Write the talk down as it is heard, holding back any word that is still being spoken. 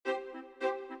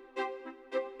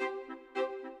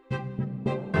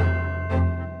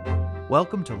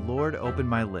Welcome to Lord Open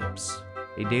My Lips,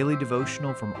 a daily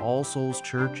devotional from All Souls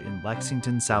Church in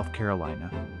Lexington, South Carolina.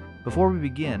 Before we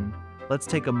begin, let's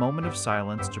take a moment of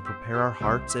silence to prepare our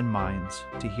hearts and minds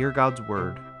to hear God's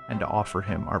word and to offer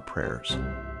Him our prayers.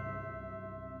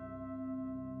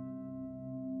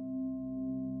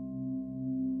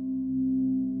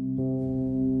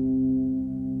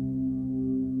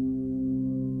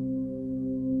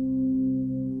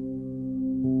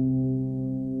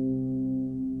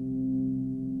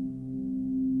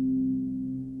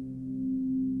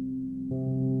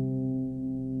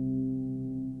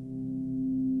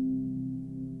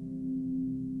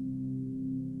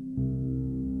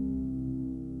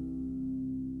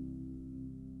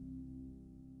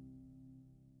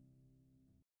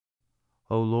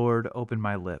 O Lord, open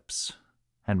my lips,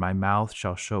 and my mouth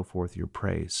shall show forth your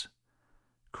praise.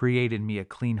 Create in me a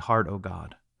clean heart, O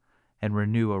God, and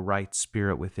renew a right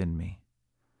spirit within me.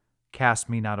 Cast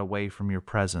me not away from your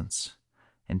presence,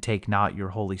 and take not your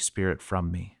Holy Spirit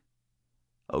from me.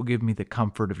 O give me the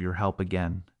comfort of your help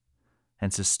again,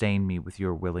 and sustain me with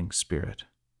your willing spirit.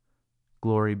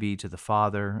 Glory be to the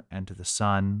Father, and to the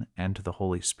Son, and to the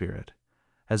Holy Spirit,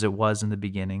 as it was in the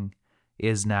beginning,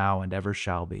 is now, and ever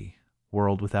shall be,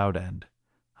 world without end.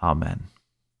 Amen.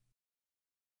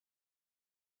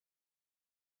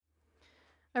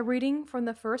 A reading from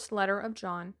the first letter of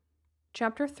John,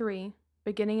 chapter 3,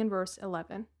 beginning in verse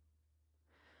 11.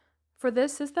 For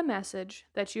this is the message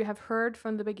that you have heard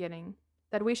from the beginning,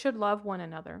 that we should love one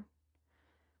another.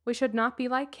 We should not be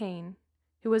like Cain,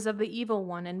 who was of the evil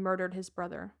one and murdered his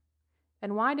brother.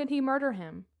 And why did he murder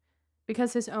him?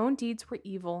 Because his own deeds were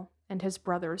evil and his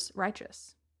brother's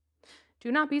righteous.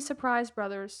 Do not be surprised,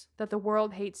 brothers, that the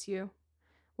world hates you.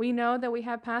 We know that we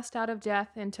have passed out of death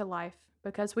into life,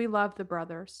 because we love the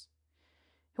brothers.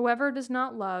 Whoever does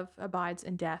not love abides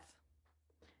in death.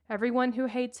 Everyone who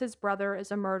hates his brother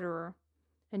is a murderer,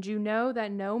 and you know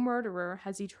that no murderer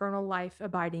has eternal life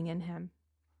abiding in him.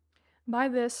 By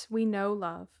this we know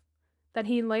love, that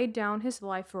he laid down his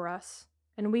life for us,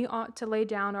 and we ought to lay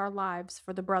down our lives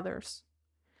for the brothers.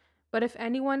 But if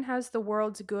anyone has the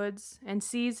world's goods and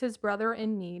sees his brother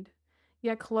in need,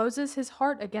 yet closes his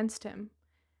heart against him,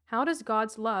 how does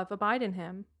God's love abide in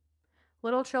him?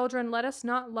 Little children, let us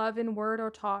not love in word or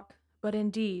talk, but in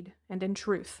deed and in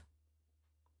truth.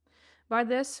 By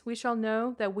this we shall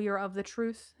know that we are of the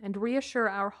truth and reassure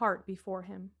our heart before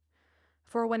him.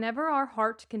 For whenever our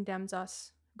heart condemns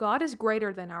us, God is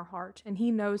greater than our heart, and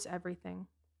he knows everything.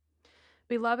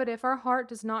 Beloved, if our heart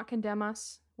does not condemn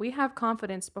us, we have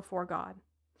confidence before God.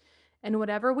 And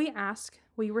whatever we ask,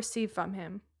 we receive from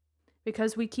him,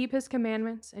 because we keep his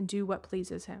commandments and do what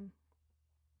pleases him.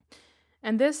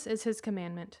 And this is his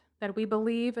commandment, that we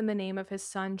believe in the name of his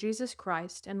Son, Jesus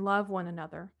Christ, and love one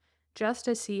another, just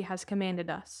as he has commanded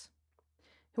us.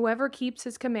 Whoever keeps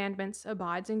his commandments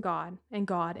abides in God, and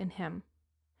God in him.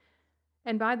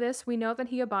 And by this we know that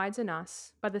he abides in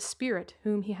us, by the Spirit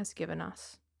whom he has given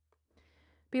us.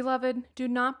 Beloved, do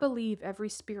not believe every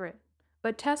spirit,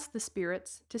 but test the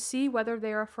spirits to see whether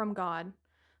they are from God,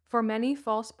 for many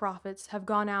false prophets have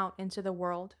gone out into the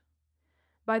world.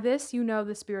 By this you know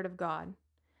the Spirit of God.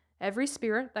 Every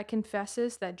spirit that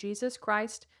confesses that Jesus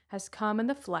Christ has come in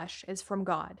the flesh is from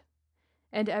God,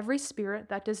 and every spirit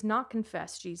that does not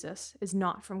confess Jesus is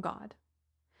not from God.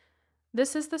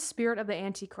 This is the spirit of the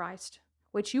Antichrist,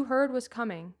 which you heard was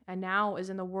coming, and now is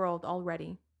in the world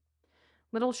already.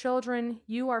 Little children,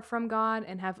 you are from God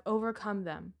and have overcome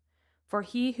them, for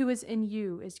he who is in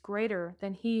you is greater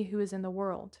than he who is in the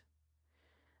world.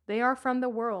 They are from the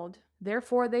world,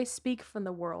 therefore they speak from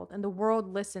the world, and the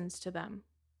world listens to them.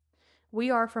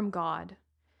 We are from God.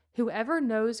 Whoever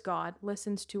knows God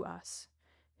listens to us.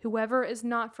 Whoever is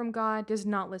not from God does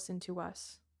not listen to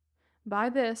us. By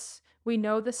this we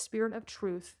know the spirit of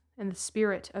truth and the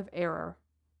spirit of error.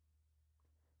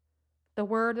 The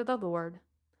word of the Lord.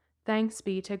 Thanks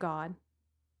be to God.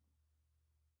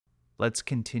 Let's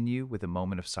continue with a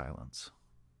moment of silence.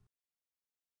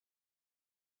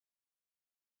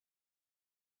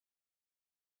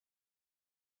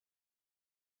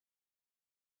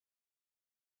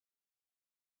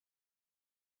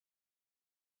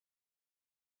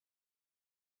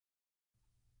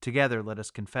 Together, let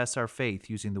us confess our faith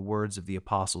using the words of the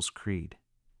Apostles' Creed.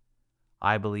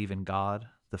 I believe in God,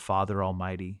 the Father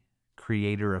Almighty,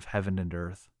 creator of heaven and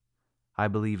earth. I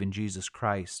believe in Jesus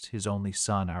Christ, his only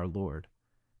Son, our Lord.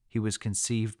 He was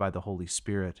conceived by the Holy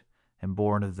Spirit and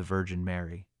born of the Virgin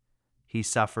Mary. He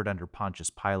suffered under Pontius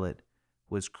Pilate,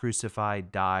 was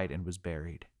crucified, died, and was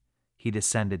buried. He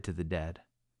descended to the dead.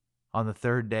 On the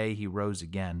third day he rose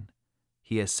again.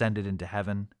 He ascended into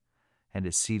heaven and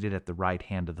is seated at the right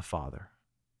hand of the Father.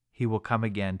 He will come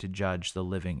again to judge the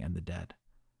living and the dead.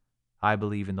 I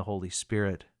believe in the Holy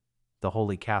Spirit, the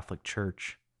Holy Catholic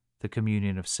Church, the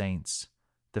communion of saints,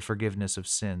 the forgiveness of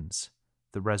sins,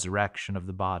 the resurrection of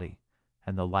the body,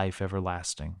 and the life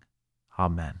everlasting.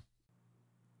 Amen.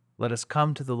 Let us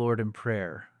come to the Lord in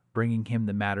prayer, bringing him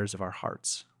the matters of our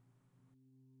hearts.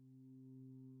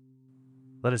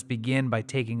 Let us begin by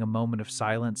taking a moment of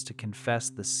silence to confess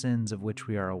the sins of which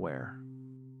we are aware.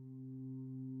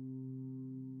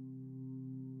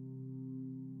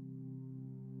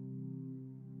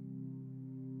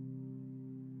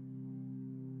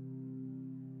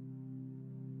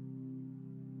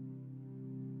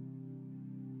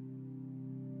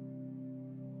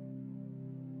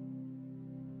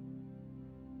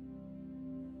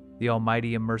 The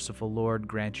Almighty and merciful Lord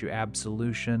grant you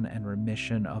absolution and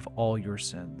remission of all your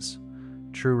sins,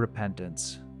 true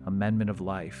repentance, amendment of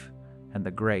life, and the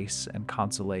grace and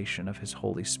consolation of his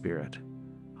Holy Spirit.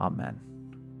 Amen.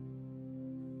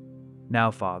 Now,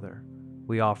 Father,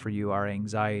 we offer you our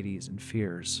anxieties and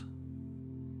fears.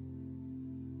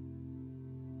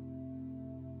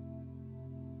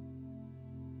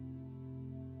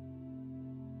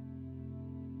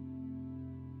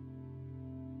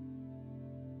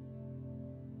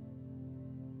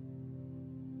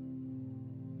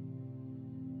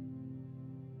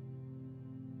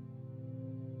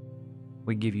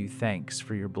 We give you thanks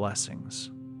for your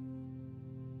blessings.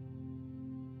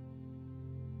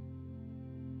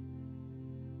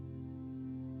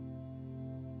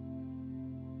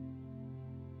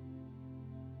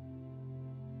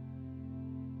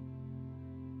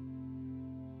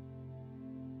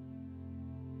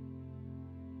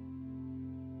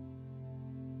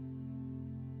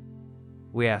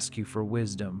 We ask you for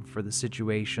wisdom for the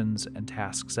situations and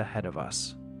tasks ahead of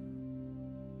us.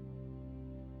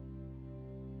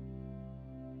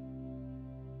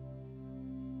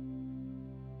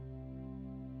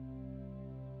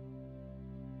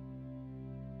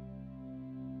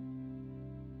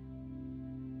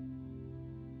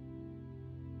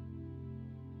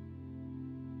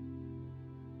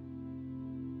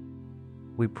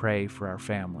 We pray for our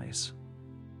families.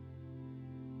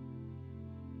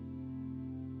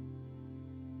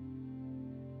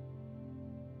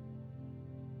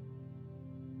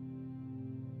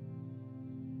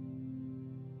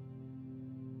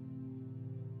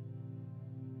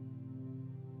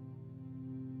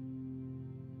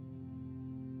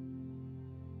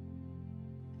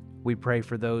 We pray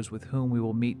for those with whom we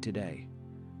will meet today,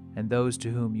 and those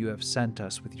to whom you have sent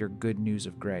us with your good news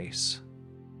of grace.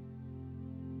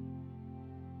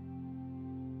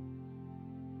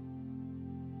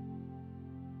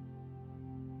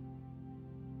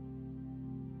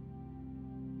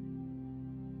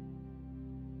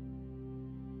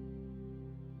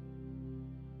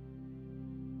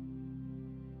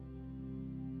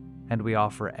 And we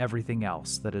offer everything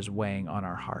else that is weighing on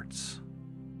our hearts.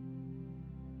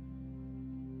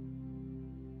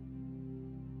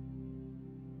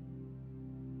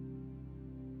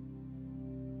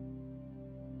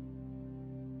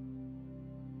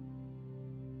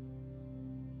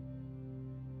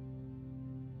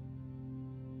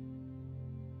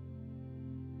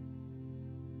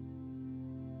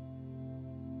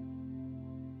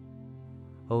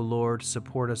 O Lord,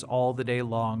 support us all the day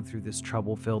long through this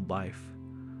trouble-filled life,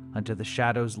 until the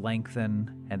shadows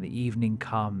lengthen and the evening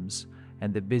comes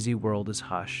and the busy world is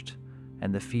hushed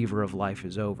and the fever of life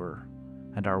is over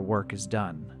and our work is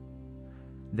done.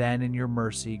 Then in your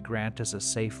mercy grant us a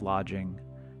safe lodging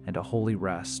and a holy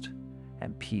rest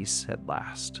and peace at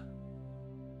last.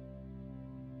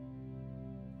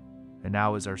 And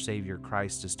now as our Savior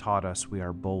Christ has taught us, we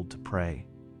are bold to pray.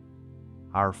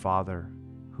 Our Father,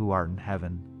 who art in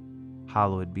heaven,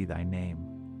 hallowed be thy name.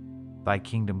 Thy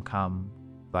kingdom come,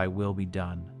 thy will be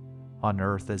done, on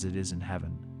earth as it is in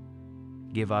heaven.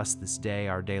 Give us this day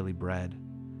our daily bread,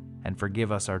 and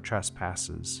forgive us our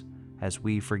trespasses, as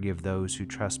we forgive those who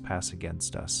trespass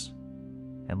against us.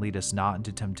 And lead us not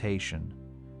into temptation,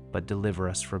 but deliver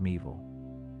us from evil.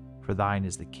 For thine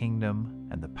is the kingdom,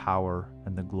 and the power,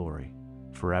 and the glory,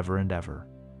 forever and ever.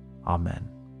 Amen.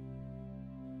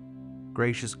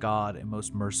 Gracious God and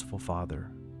most merciful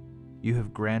Father, you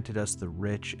have granted us the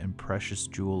rich and precious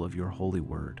jewel of your holy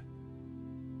word.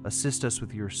 Assist us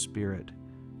with your Spirit,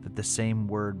 that the same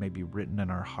word may be written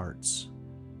in our hearts,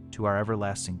 to our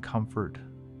everlasting comfort,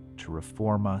 to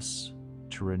reform us,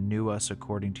 to renew us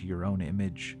according to your own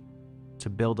image, to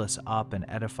build us up and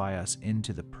edify us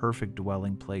into the perfect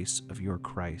dwelling place of your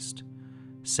Christ,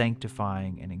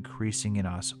 sanctifying and increasing in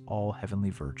us all heavenly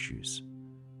virtues.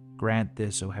 Grant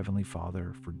this, O Heavenly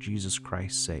Father, for Jesus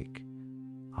Christ's sake.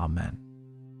 Amen.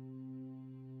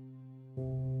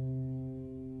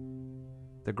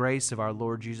 The grace of our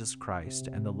Lord Jesus Christ,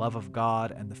 and the love of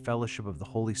God, and the fellowship of the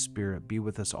Holy Spirit be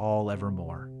with us all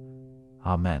evermore.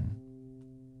 Amen.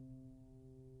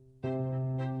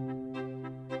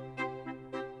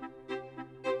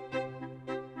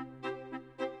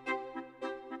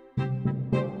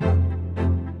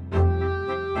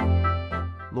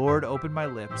 Lord, Open My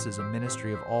Lips is a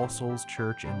ministry of All Souls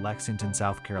Church in Lexington,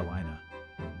 South Carolina.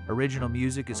 Original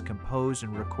music is composed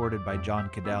and recorded by John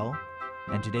Cadell,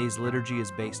 and today's liturgy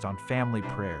is based on family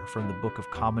prayer from the Book of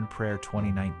Common Prayer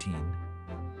 2019.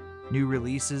 New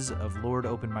releases of Lord,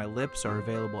 Open My Lips are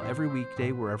available every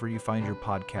weekday wherever you find your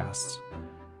podcasts,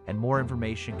 and more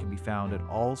information can be found at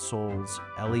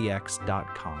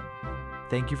allsoulslex.com.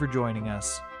 Thank you for joining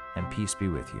us, and peace be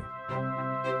with you.